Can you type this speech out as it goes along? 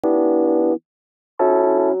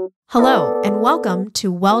Hello, and welcome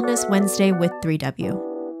to Wellness Wednesday with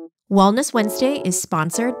 3W. Wellness Wednesday is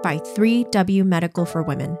sponsored by 3W Medical for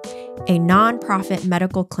Women, a nonprofit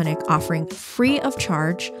medical clinic offering free of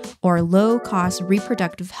charge or low-cost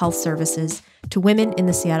reproductive health services to women in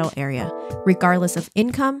the Seattle area, regardless of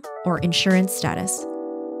income or insurance status.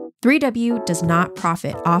 3W does not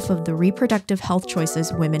profit off of the reproductive health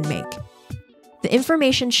choices women make. The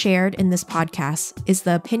information shared in this podcast is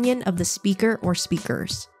the opinion of the speaker or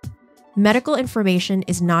speakers. Medical information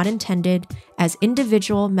is not intended as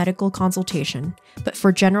individual medical consultation, but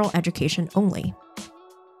for general education only.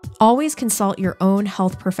 Always consult your own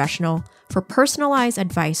health professional for personalized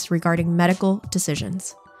advice regarding medical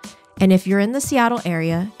decisions. And if you're in the Seattle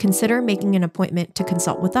area, consider making an appointment to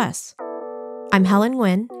consult with us. I'm Helen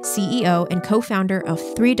Nguyen, CEO and co-founder of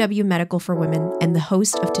 3W Medical for Women and the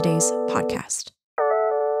host of today's podcast.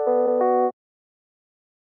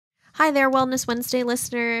 Hi there, Wellness Wednesday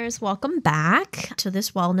listeners. Welcome back to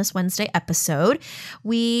this Wellness Wednesday episode.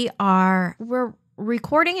 We're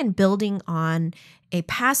recording and building on a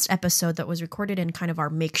past episode that was recorded in kind of our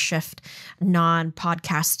makeshift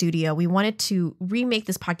non-podcast studio. We wanted to remake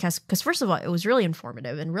this podcast because, first of all, it was really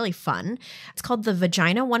informative and really fun. It's called the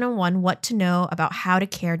Vagina 101, What to Know About How to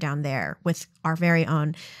Care Down There, with our very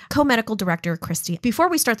own co-medical director, Christi. Before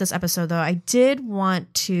we start this episode, though, I did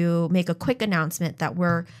want to make a quick announcement that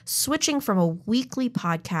we're switching from a weekly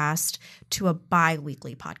podcast to a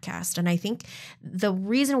bi-weekly podcast. And I think the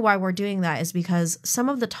reason why we're doing that is because some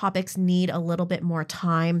of the topics need a little bit more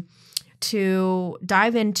time to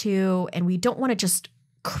dive into, and we don't want to just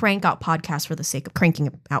crank out podcasts for the sake of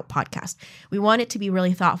cranking out podcasts. We want it to be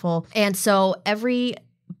really thoughtful. And so every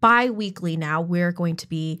bi-weekly now, we're going to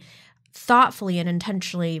be thoughtfully and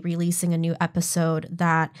intentionally releasing a new episode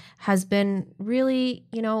that has been really,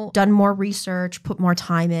 done more research, put more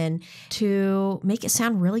time in to make it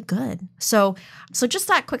sound really good. So just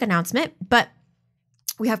that quick announcement, but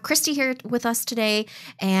we have Christi here with us today,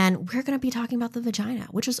 and we're going to be talking about the vagina,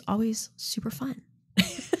 which is always super fun.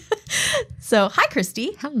 So, hi,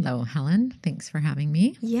 Christi. Hello, Helen. Thanks for having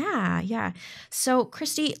me. Yeah. So,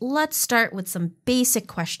 Christi, let's start with some basic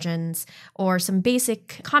questions or some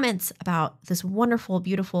basic comments about this wonderful,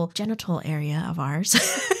 beautiful genital area of ours.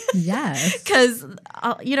 Yes. Because,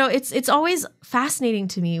 it's always fascinating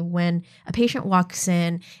to me when a patient walks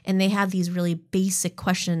in and they have these really basic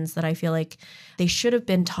questions that I feel like they should have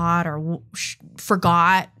been taught or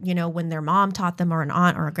forgot, when their mom taught them or an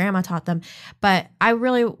aunt or a grandma taught them. But I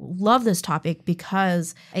really love this topic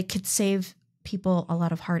because it could save people a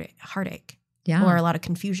lot of heartache. Yeah. Or a lot of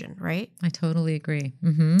confusion, right? I totally agree.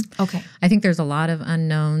 Mm-hmm. Okay. I think there's a lot of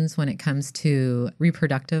unknowns when it comes to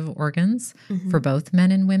reproductive organs for both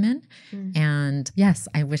men and women. And yes,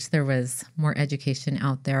 I wish there was more education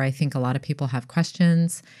out there. I think a lot of people have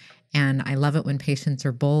questions, and I love it when patients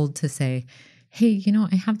are bold to say, hey,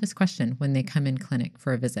 I have this question when they come in clinic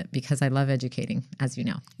for a visit, because I love educating, as you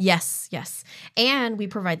know. Yes. And we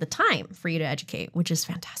provide the time for you to educate, which is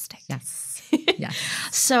fantastic. Yes. Yes.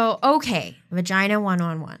 So, okay, vagina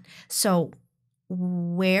 101. So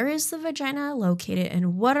where is the vagina located,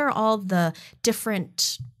 and what are all the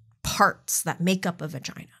different parts that make up a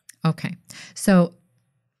vagina? Okay. So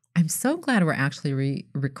I'm so glad we're actually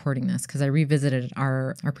re-recording this, because I revisited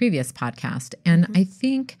our previous podcast. And I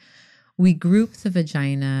think we group the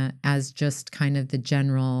vagina as just kind of the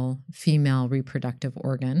general female reproductive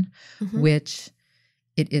organ, which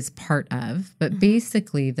it is part of. But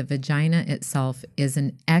basically, the vagina itself is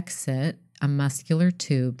an exit, a muscular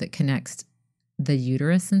tube that connects the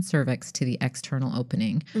uterus and cervix to the external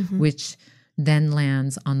opening, which then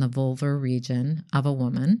lands on the vulvar region of a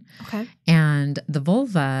woman. Okay. And the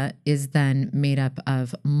vulva is then made up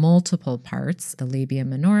of multiple parts: the labia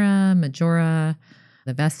minora, majora,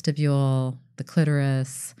 the vestibule, the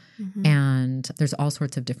clitoris, and there's all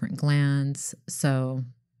sorts of different glands. So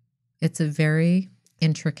it's a very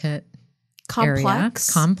intricate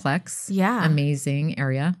complex, amazing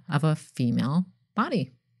area of a female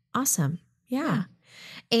body. Awesome. Yeah.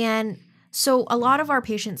 And so a lot of our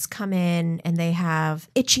patients come in and they have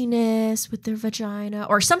itchiness with their vagina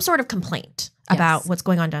or some sort of complaint about what's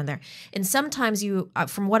going on down there. And sometimes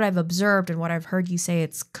from what I've observed and what I've heard you say,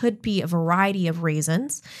 it could be a variety of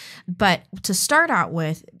reasons. But to start out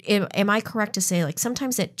with, am I correct to say, like,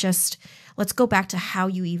 sometimes let's go back to how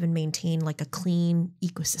you even maintain like a clean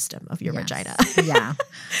ecosystem of your vagina. Yeah.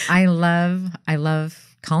 I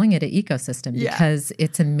love calling it an ecosystem because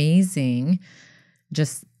it's amazing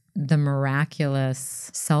just the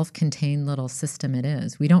miraculous self-contained little system it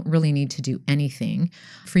is. We don't really need to do anything.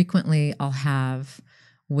 Frequently, I'll have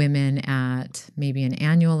women at maybe an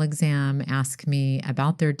annual exam ask me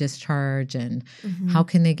about their discharge and how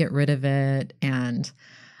can they get rid of it. And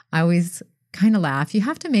I always kind of laugh. You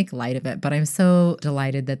have to make light of it, but I'm so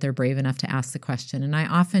delighted that they're brave enough to ask the question. And I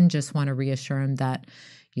often just want to reassure them that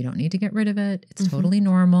you don't need to get rid of it. It's totally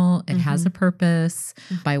normal. It has a purpose.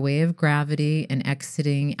 By way of gravity and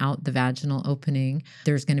exiting out the vaginal opening,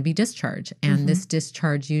 there's going to be discharge. And this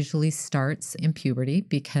discharge usually starts in puberty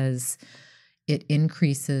because it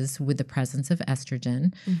increases with the presence of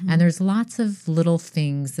estrogen. And there's lots of little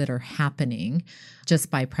things that are happening just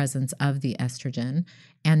by presence of the estrogen.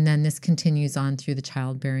 And then this continues on through the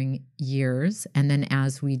childbearing years. And then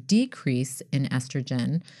as we decrease in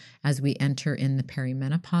estrogen, as we enter in the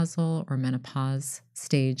perimenopausal or menopause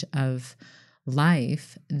stage of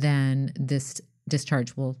life, then this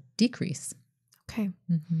discharge will decrease. Okay.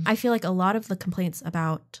 I feel like a lot of the complaints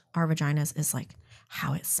about our vaginas is like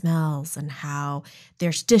how it smells and how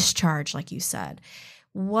there's discharge, like you said.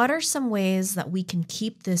 What are some ways that we can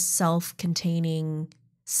keep this self-containing,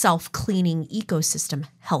 self-cleaning ecosystem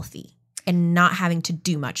healthy and not having to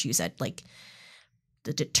do much? You said like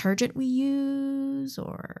the detergent we use,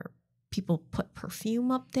 or people put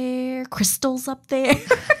perfume up there, crystals up there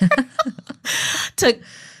to,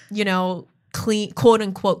 clean, quote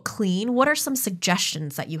unquote, clean. What are some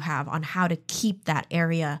suggestions that you have on how to keep that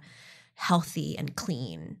area healthy and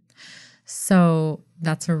clean? So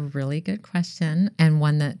that's a really good question, and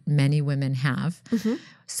one that many women have.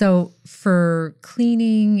 So for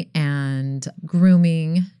cleaning and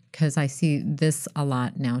grooming, because I see this a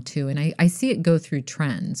lot now too, and I see it go through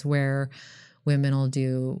trends where women will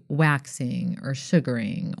do waxing or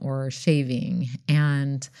sugaring or shaving.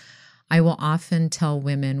 And I will often tell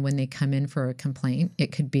women when they come in for a complaint,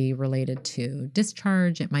 it could be related to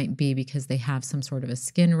discharge. It might be because they have some sort of a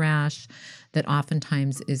skin rash that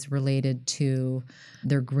oftentimes is related to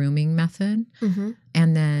their grooming method.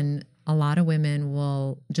 And then a lot of women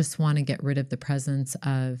will just want to get rid of the presence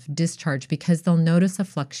of discharge because they'll notice a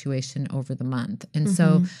fluctuation over the month. And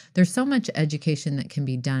so there's so much education that can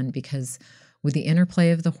be done because with the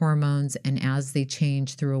interplay of the hormones and as they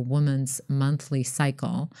change through a woman's monthly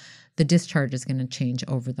cycle, the discharge is going to change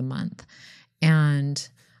over the month. And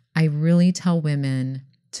I really tell women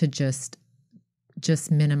to just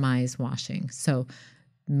minimize washing. So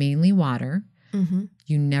mainly water.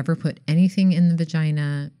 You never put anything in the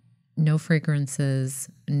vagina, no fragrances,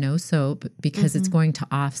 no soap, because it's going to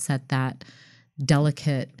offset that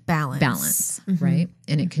delicate balance, right?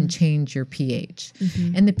 And it can change your pH.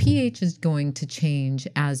 And the pH is going to change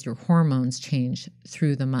as your hormones change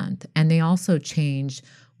through the month. And they also change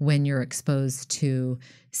when you're exposed to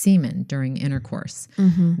semen during intercourse.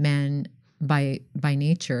 Men by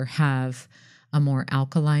nature have a more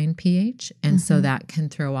alkaline pH, and so that can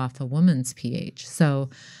throw off a woman's pH. So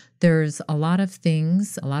there's a lot of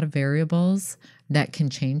things, a lot of variables that can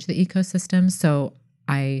change the ecosystem. So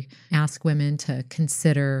I ask women to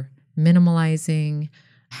consider minimalizing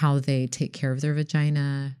how they take care of their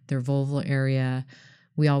vagina, their vulval area.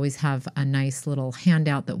 We always have a nice little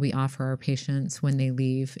handout that we offer our patients when they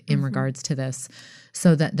leave in regards to this,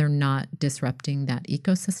 so that they're not disrupting that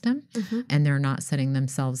ecosystem and they're not setting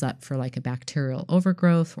themselves up for like a bacterial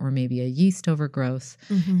overgrowth or maybe a yeast overgrowth.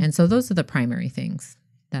 And so those are the primary things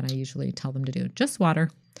that I usually tell them to do. Just water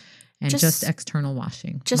and just external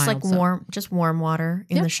washing. Just like warm water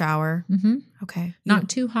in the shower. Okay. Not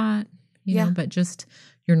too hot, you know, but just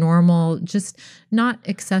your normal, just not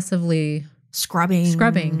excessively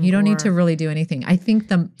scrubbing. You don't need to really do anything. I think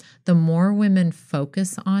the more women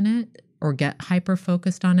focus on it or get hyper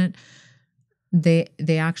focused on it,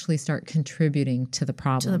 they actually start contributing to the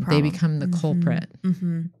problem. They become the culprit.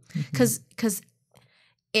 Because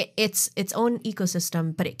it's its own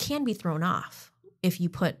ecosystem, but it can be thrown off if you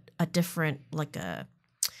put a different,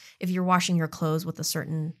 if you're washing your clothes with a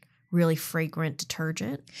certain really fragrant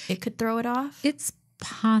detergent, it could throw it off. It's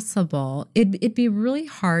possible. It'd be really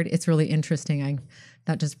hard. It's really interesting.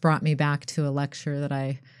 That just brought me back to a lecture that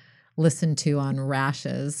I listened to on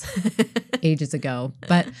rashes ages ago.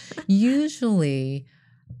 But usually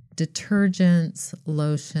detergents,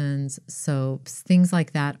 lotions, soaps, things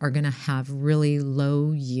like that are going to have really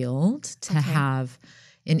low yield to have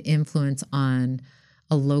an influence on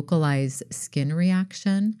a localized skin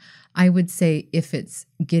reaction. I would say if it's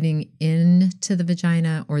getting into the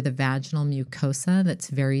vagina or the vaginal mucosa that's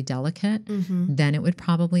very delicate, then it would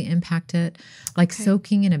probably impact it. Like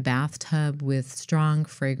soaking in a bathtub with strong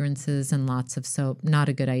fragrances and lots of soap, not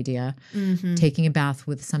a good idea. Taking a bath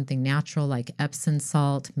with something natural like Epsom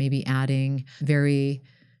salt, maybe adding very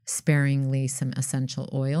sparingly some essential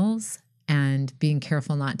oils, and being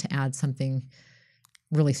careful not to add something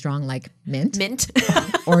really strong, like mint,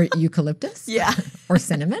 or eucalyptus, Yeah. or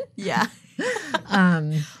cinnamon. Yeah.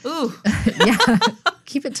 Ooh. Yeah.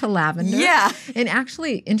 Keep it to lavender. Yeah. And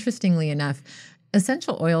actually, interestingly enough,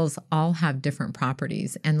 essential oils all have different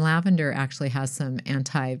properties, and lavender actually has some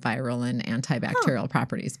antiviral and antibacterial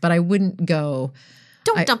properties. But I wouldn't go.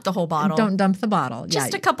 Don't dump the whole bottle. Don't dump the bottle.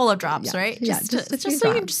 Just a couple of drops, right? Just so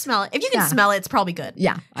you can just smell it. If you can smell it, it's probably good.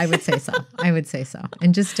 Yeah, I would say so. I would say so.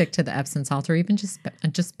 And just stick to the Epsom salt, or even just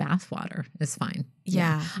bath water is fine.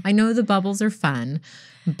 Yeah. I know the bubbles are fun,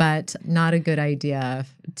 but not a good idea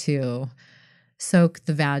to soak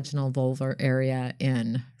the vaginal vulvar area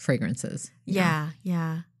in fragrances. Yeah.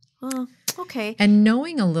 Well, okay. And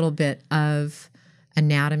knowing a little bit of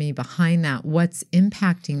anatomy behind that, what's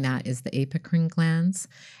impacting that is the apocrine glands,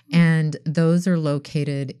 and those are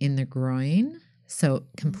located in the groin, so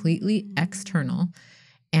completely external,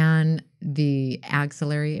 and the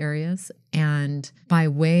axillary areas. And by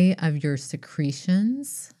way of your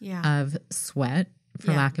secretions of sweat,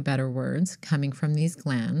 for lack of better words, coming from these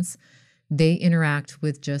glands, they interact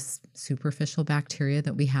with just superficial bacteria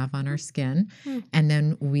that we have on our skin, and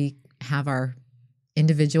then we have our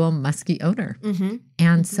individual musky odor.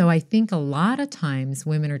 And so I think a lot of times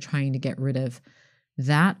women are trying to get rid of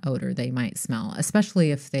that odor they might smell,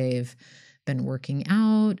 especially if they've been working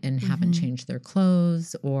out and haven't changed their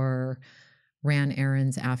clothes, or ran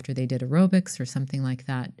errands after they did aerobics or something like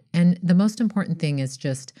that. And the most important thing is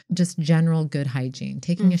just general good hygiene,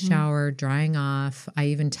 taking a shower, drying off. I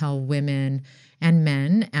even tell women and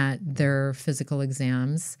men at their physical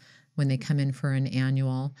exams, when they come in for an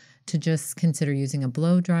annual, to just consider using a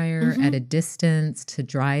blow dryer at a distance to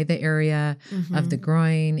dry the area of the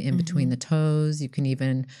groin in between the toes. You can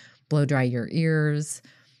even blow dry your ears,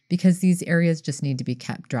 because these areas just need to be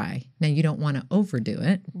kept dry. Now, you don't want to overdo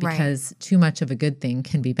it, because too much of a good thing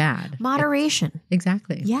can be bad. Moderation.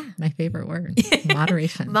 Exactly. Yeah. My favorite word.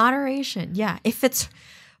 Moderation. Moderation. Yeah. If it's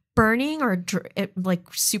burning or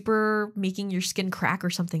like super making your skin crack or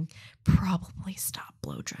something, probably stop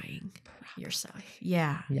blow drying yourself.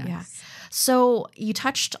 Yeah. Yes. Yeah. So you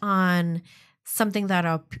touched on something that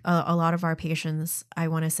a lot of our patients, I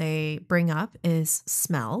want to say, bring up is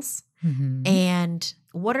smells. And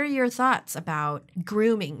what are your thoughts about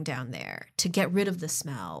grooming down there to get rid of the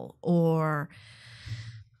smell? Or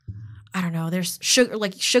I don't know, there's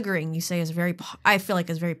sugaring, you say, is I feel like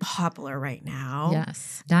is very popular right now.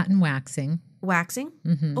 Yes. That and waxing. Waxing?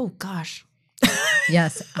 Oh, gosh.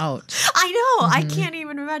 Yes. Ouch. I know. I can't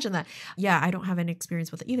even imagine that. Yeah, I don't have any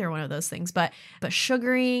experience with either one of those things, but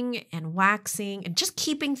sugaring and waxing and just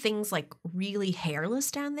keeping things like really hairless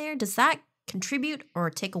down there, does that contribute or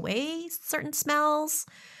take away certain smells?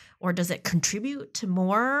 Or does it contribute to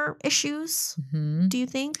more issues, do you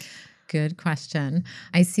think? Good question.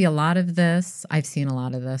 I see a lot of this. I've seen a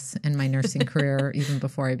lot of this in my nursing career, even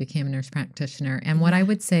before I became a nurse practitioner. And what I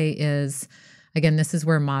would say is, again, this is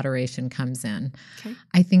where moderation comes in. Okay.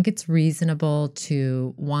 I think it's reasonable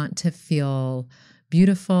to want to feel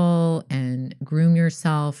beautiful and groom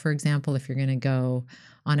yourself. For example, if you're going to go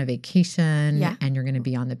on a vacation and you're going to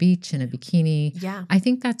be on the beach in a bikini, I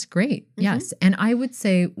think that's great. Yes. And I would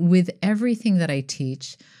say with everything that I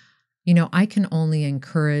teach, I can only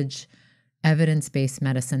encourage evidence-based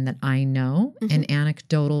medicine that I know and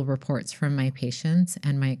anecdotal reports from my patients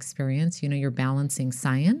and my experience. You're balancing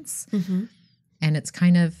science and it's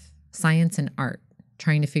kind of science and art,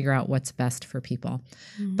 trying to figure out what's best for people.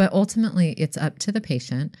 But ultimately, it's up to the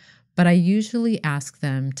patient. But I usually ask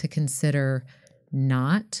them to consider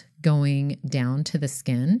not going down to the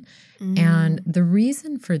skin. And the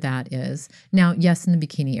reason for that is, now, yes, in the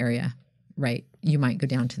bikini area, right, you might go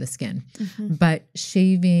down to the skin. But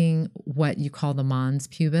shaving what you call the mons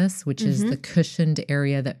pubis, which is the cushioned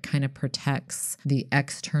area that kind of protects the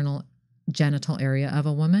external genital area of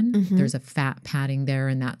a woman. There's a fat padding there,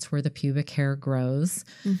 and that's where the pubic hair grows.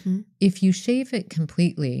 If you shave it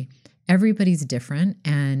completely, everybody's different,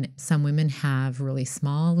 and some women have really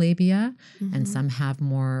small labia and some have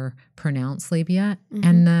more pronounced labia,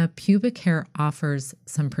 and the pubic hair offers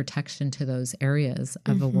some protection to those areas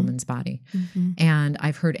of a woman's body. And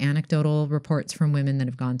I've heard anecdotal reports from women that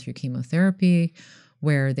have gone through chemotherapy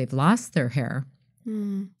where they've lost their hair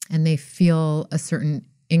and they feel a certain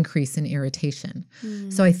increase in irritation.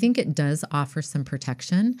 So I think it does offer some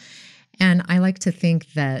protection. And I like to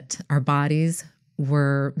think that our bodies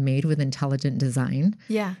were made with intelligent design.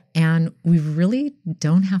 Yeah. And we really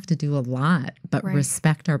don't have to do a lot, but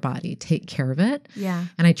respect our body, take care of it. Yeah.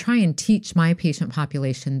 And I try and teach my patient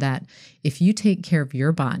population that if you take care of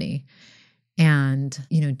your body, and,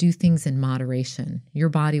 do things in moderation. Your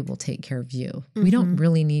body will take care of you. We don't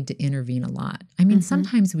really need to intervene a lot. I mean,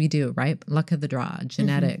 sometimes we do, right? Luck of the draw,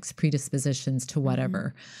 genetics, predispositions to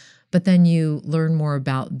whatever. But then you learn more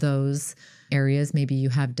about those areas. Maybe you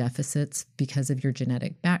have deficits because of your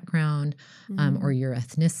genetic background or your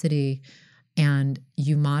ethnicity, and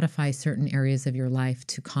you modify certain areas of your life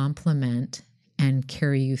to complement and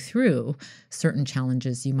carry you through certain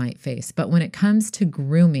challenges you might face. But when it comes to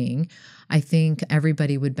grooming, I think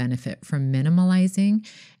everybody would benefit from minimalizing.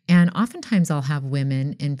 And oftentimes I'll have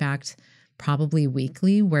women, in fact, probably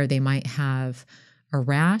weekly, where they might have a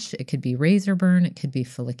rash. It could be razor burn. It could be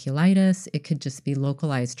folliculitis. It could just be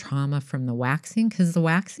localized trauma from the waxing, because the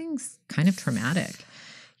waxing's kind of traumatic.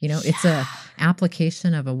 It's a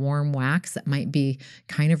application of a warm wax that might be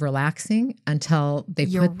kind of relaxing until they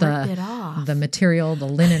put the material, the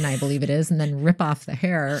linen, I believe it is, and then rip off the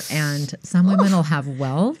hair. And some women will have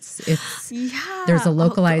welts. There's a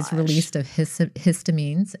localized release of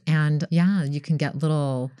histamines, and you can get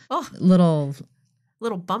little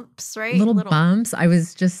bumps, right? Little bumps. I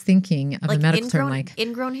was just thinking of a medical term, like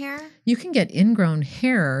ingrown hair. You can get ingrown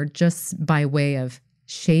hair just by way of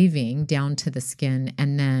shaving down to the skin,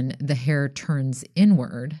 and then the hair turns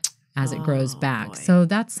inward as it grows back. Boy. So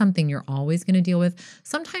that's something you're always going to deal with.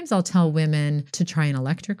 Sometimes I'll tell women to try an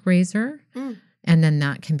electric razor, and then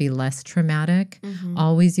that can be less traumatic.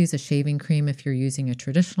 Always use a shaving cream if you're using a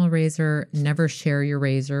traditional razor. Never share your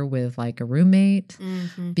razor with like a roommate,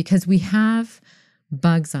 because we have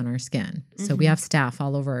bugs on our skin. So we have staph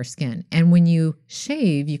all over our skin. And when you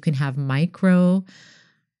shave, you can have micro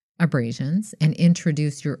abrasions and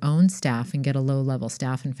introduce your own staph and get a low-level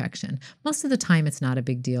staph infection. Most of the time, it's not a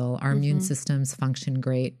big deal. Our immune systems function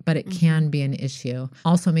great, but it can be an issue.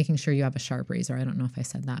 Also, making sure you have a sharp razor. I don't know if I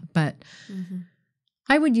said that, but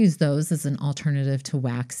I would use those as an alternative to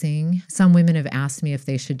waxing. Some women have asked me if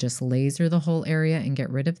they should just laser the whole area and get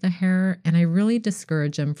rid of the hair, and I really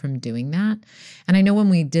discourage them from doing that. And I know when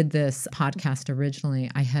we did this podcast originally,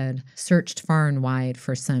 I had searched far and wide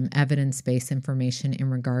for some evidence-based information in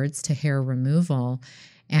regards to hair removal.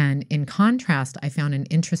 And in contrast, I found an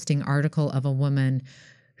interesting article of a woman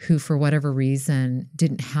who, for whatever reason,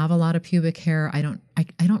 didn't have a lot of pubic hair. I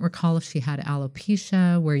don't recall if she had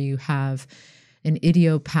alopecia, where you have an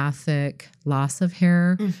idiopathic loss of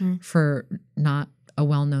hair for not a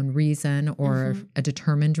well-known reason or a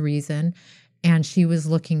determined reason. And she was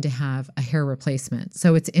looking to have a hair replacement.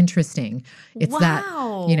 So it's interesting. It's that,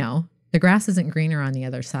 the grass isn't greener on the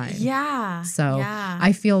other side. Yeah. So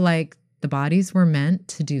I feel like the bodies were meant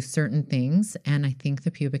to do certain things. And I think the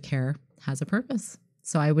pubic hair has a purpose.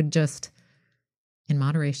 So I would just, in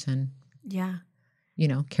moderation,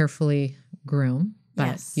 carefully groom.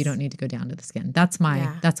 But you don't need to go down to the skin. That's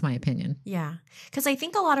my opinion. Yeah. Because I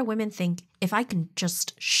think a lot of women think if I can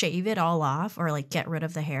just shave it all off or like get rid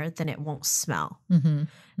of the hair, then it won't smell.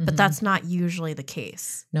 But that's not usually the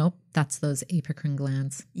case. Nope. That's those apocrine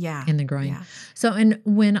glands in the groin. Yeah. So, and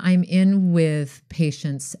when I'm in with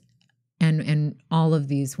patients and all of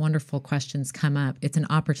these wonderful questions come up, it's an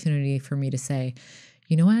opportunity for me to say,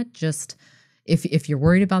 you know what, just if you're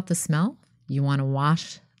worried about the smell, you want to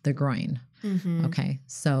wash the groin. Okay,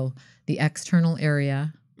 so the external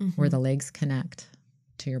area where the legs connect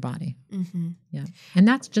to your body. Yeah. And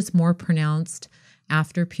that's just more pronounced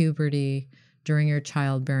after puberty, during your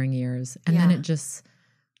childbearing years. And then it just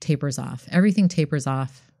tapers off. Everything tapers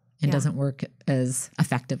off and doesn't work as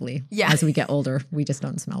effectively. As we get older, we just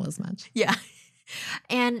don't smell as much. Yeah.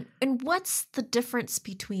 And what's the difference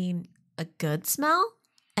between a good smell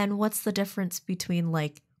and what's the difference between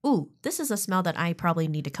like, ooh, this is a smell that I probably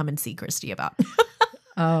need to come and see Christi about?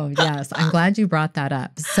 Oh, yes. I'm glad you brought that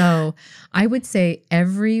up. So I would say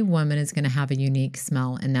every woman is going to have a unique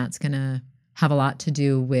smell, and that's going to have a lot to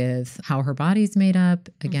do with how her body's made up.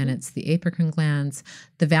 Again, it's the apocrine glands.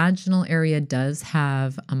 The vaginal area does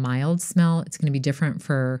have a mild smell. It's going to be different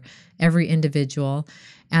for every individual.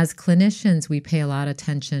 As clinicians, we pay a lot of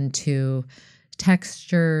attention to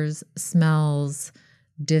textures, smells,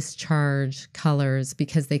 discharge, colors,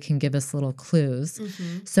 because they can give us little clues.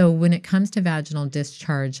 So when it comes to vaginal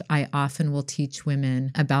discharge, I often will teach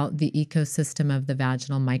women about the ecosystem of the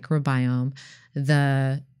vaginal microbiome,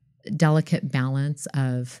 the delicate balance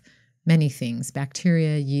of many things,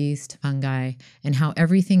 bacteria, yeast, fungi, and how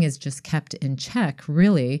everything is just kept in check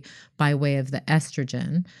really by way of the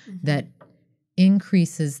estrogen that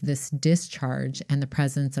increases this discharge and the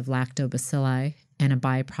presence of lactobacilli and a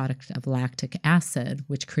byproduct of lactic acid,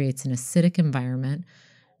 which creates an acidic environment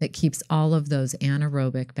that keeps all of those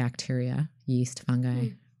anaerobic bacteria, yeast, fungi,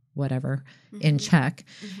 whatever, in check.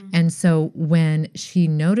 And so when she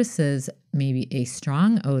notices maybe a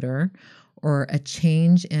strong odor or a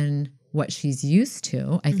change in what she's used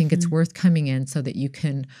to, I think it's worth coming in so that you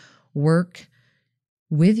can work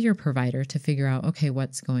with your provider to figure out, okay,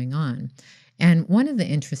 what's going on. And one of the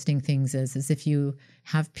interesting things is if you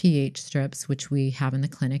have pH strips, which we have in the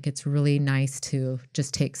clinic, it's really nice to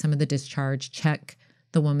just take some of the discharge, check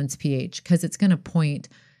the woman's pH, because it's going to point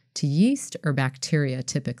to yeast or bacteria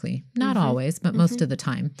typically. Not always, but most of the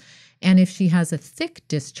time. And if she has a thick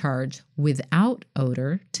discharge without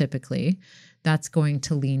odor, typically, that's going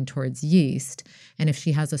to lean towards yeast. And if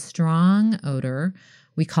she has a strong odor,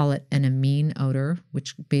 we call it an amine odor,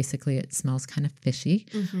 which basically it smells kind of fishy,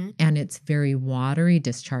 and it's very watery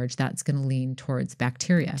discharge, that's going to lean towards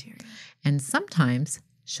bacteria. And sometimes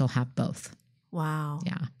she'll have both. Wow.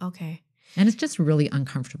 Yeah. Okay. And it's just really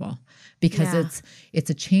uncomfortable because it's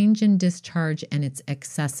a change in discharge and it's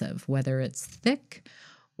excessive, whether it's thick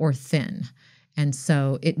or thin. And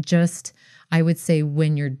so it just, I would say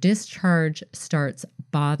when your discharge starts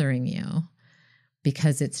bothering you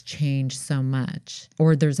because it's changed so much,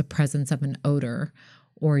 or there's a presence of an odor,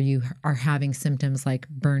 or you are having symptoms like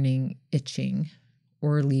burning, itching,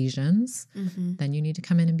 or lesions, then you need to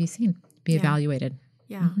come in and be seen, be evaluated.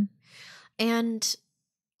 Yeah. And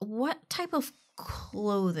what type of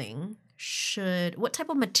clothing what type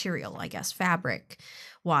of material, I guess, fabric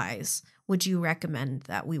wise, would you recommend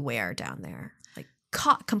that we wear down there? Like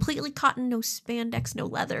completely cotton, no spandex, no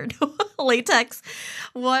leather, no latex.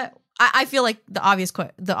 What I feel like the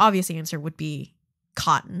obvious answer would be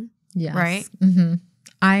cotton. Yes. Right?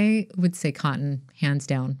 I would say cotton, hands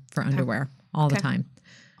down, for underwear all the time.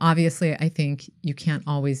 Obviously, I think you can't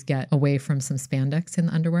always get away from some spandex in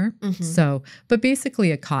the underwear. So, but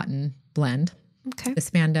basically a cotton blend. Okay. The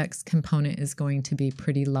spandex component is going to be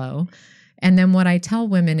pretty low. And then what I tell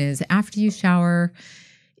women is after you shower,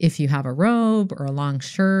 if you have a robe or a long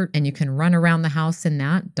shirt and you can run around the house in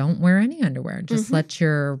that, don't wear any underwear. Just let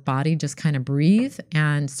your body just kind of breathe.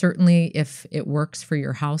 And certainly if it works for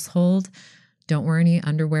your household, don't wear any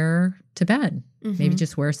underwear to bed. Maybe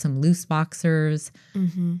just wear some loose boxers,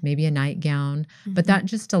 maybe a nightgown. But that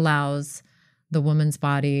just allows the woman's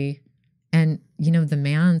body and, the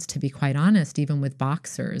man's, to be quite honest, even with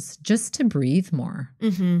boxers, just to breathe more.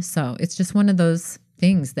 So it's just one of those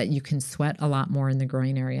things that you can sweat a lot more in the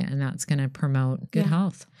groin area, and that's going to promote good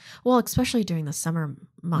health. Well, especially during the summer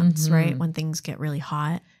months, right? When things get really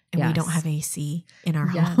hot and we don't have AC in our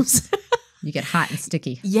homes. You get hot and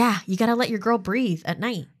sticky. Yeah. You got to let your girl breathe at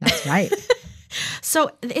night. That's right. So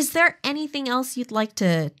is there anything else you'd like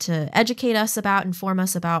to educate us about, inform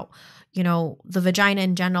us about, the vagina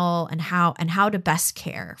in general and how to best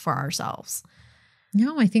care for ourselves?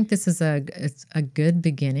 No, I think this is a good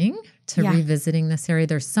beginning to revisiting this area.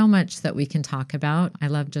 There's so much that we can talk about. I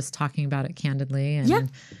love just talking about it candidly. And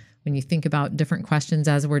when you think about different questions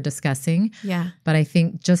as we're discussing. Yeah. But I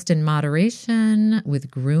think just in moderation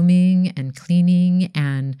with grooming and cleaning,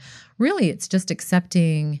 and really it's just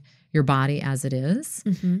accepting your body as it is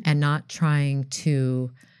and not trying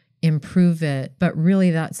to improve it. But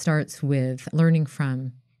really that starts with learning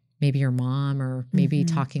from maybe your mom, or maybe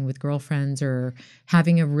talking with girlfriends, or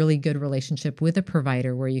having a really good relationship with a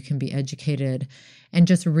provider where you can be educated and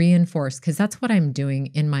just reinforce, because that's what I'm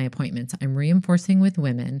doing in my appointments. I'm reinforcing with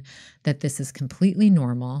women that this is completely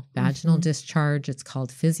normal. Vaginal discharge, it's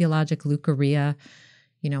called physiologic leukorrhea.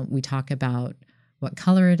 We talk about what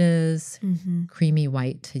color it is, creamy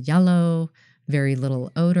white to yellow, very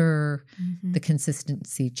little odor. The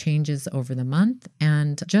consistency changes over the month,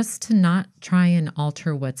 and just to not try and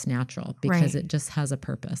alter what's natural, because it just has a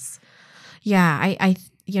purpose. Yeah. I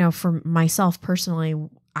for myself personally,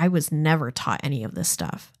 I was never taught any of this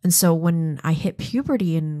stuff. And so when I hit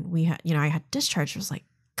puberty and we had, I had discharge, I was like,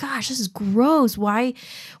 gosh, this is gross. Why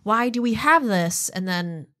do we have this? And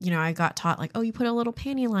then, I got taught like, oh, you put a little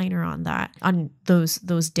panty liner on that on those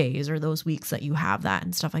days or those weeks that you have that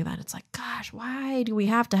and stuff like that. It's like, gosh, why do we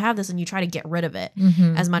have to have this? And you try to get rid of it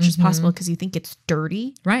as much as possible because you think it's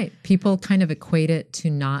dirty. Right. People kind of equate it to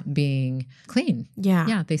not being clean. Yeah.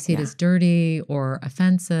 Yeah. They see it as dirty or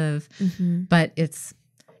offensive, but it's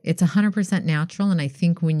 100% natural. And I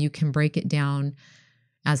think when you can break it down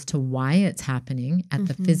as to why it's happening at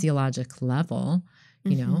the physiologic level,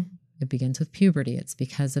 it begins with puberty. It's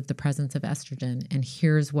because of the presence of estrogen. And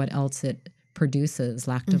here's what else it produces: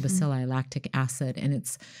 lactobacilli, lactic acid. And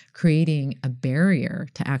it's creating a barrier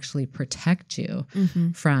to actually protect you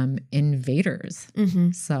from invaders.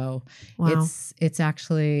 So it's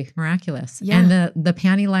actually miraculous. Yeah. And the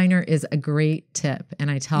panty liner is a great tip.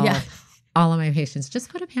 And I tell all of my patients, just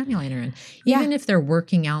put a panty liner in. Even if they're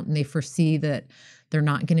working out and they foresee that They're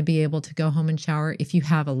not going to be able to go home and shower. If you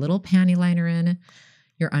have a little panty liner in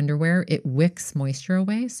your underwear, it wicks moisture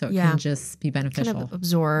away. So it can just be beneficial. Kind of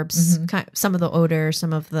absorbs some of the odor,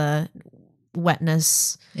 some of the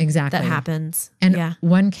wetness that happens. And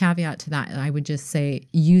one caveat to that, I would just say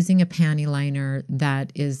using a panty liner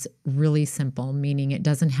that is really simple, meaning it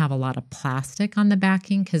doesn't have a lot of plastic on the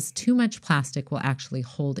backing, because too much plastic will actually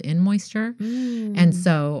hold in moisture. And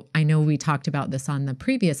so I know we talked about this on the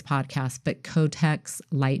previous podcast, but Kotex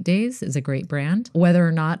Light Days is a great brand. Whether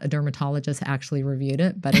or not a dermatologist actually reviewed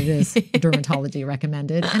it, but it is dermatology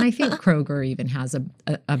recommended. And I think Kroger even has a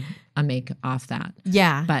make off that.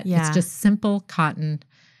 But it's just simple cotton.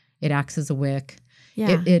 It acts as a wick.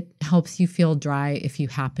 It helps you feel dry if you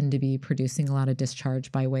happen to be producing a lot of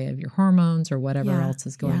discharge by way of your hormones or whatever else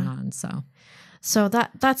is going on. So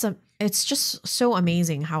it's just so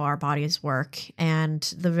amazing how our bodies work, and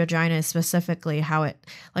the vagina specifically, how it,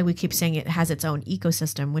 like we keep saying, it has its own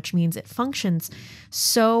ecosystem, which means it functions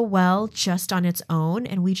so well just on its own,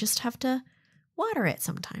 and we just have to water it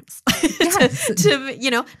sometimes.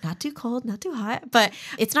 to not too cold, not too hot, but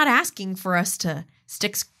it's not asking for us to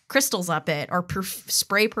stick crystals up it or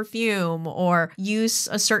spray perfume or use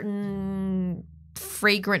a certain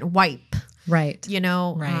fragrant wipe. Right.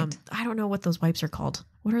 I don't know what those wipes are called.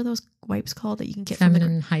 What are those wipes called that you can get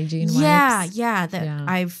feminine hygiene wipes?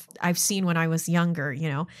 I've seen when I was younger,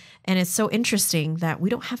 and it's so interesting that we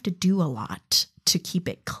don't have to do a lot to keep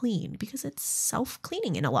it clean because it's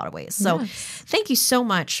self-cleaning in a lot of ways. So thank you so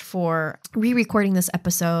much for re-recording this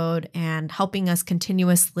episode and helping us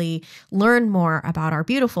continuously learn more about our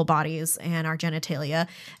beautiful bodies and our genitalia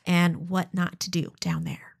and what not to do down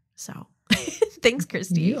there. So thanks,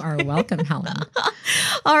 Christi. You are welcome, Helen.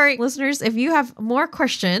 All right, listeners, if you have more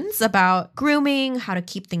questions about grooming, how to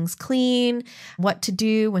keep things clean, what to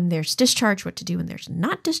do when there's discharge, what to do when there's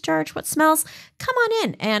not discharge, what smells, come on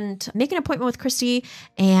in and make an appointment with Christi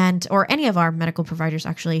or any of our medical providers,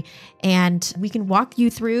 actually, and we can walk you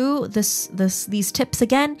through these tips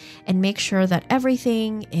again and make sure that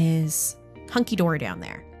everything is hunky-dory down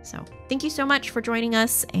there. So thank you so much for joining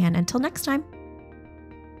us, and until next time.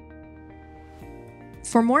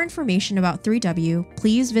 For more information about 3W,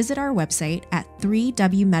 please visit our website at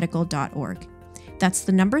 3wmedical.org. That's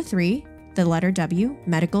the number 3, the letter W,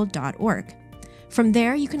 medical.org. From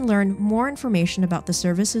there, you can learn more information about the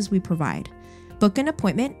services we provide, book an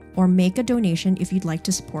appointment, or make a donation if you'd like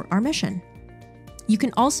to support our mission. You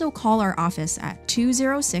can also call our office at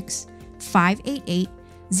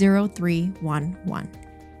 206-588-0311.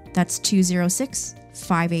 That's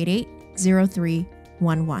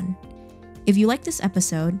 206-588-0311. If you like this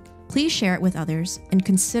episode, please share it with others and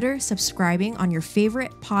consider subscribing on your favorite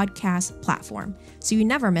podcast platform so you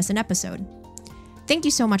never miss an episode. Thank you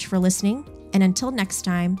so much for listening, and until next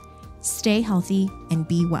time, stay healthy and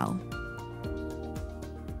be well.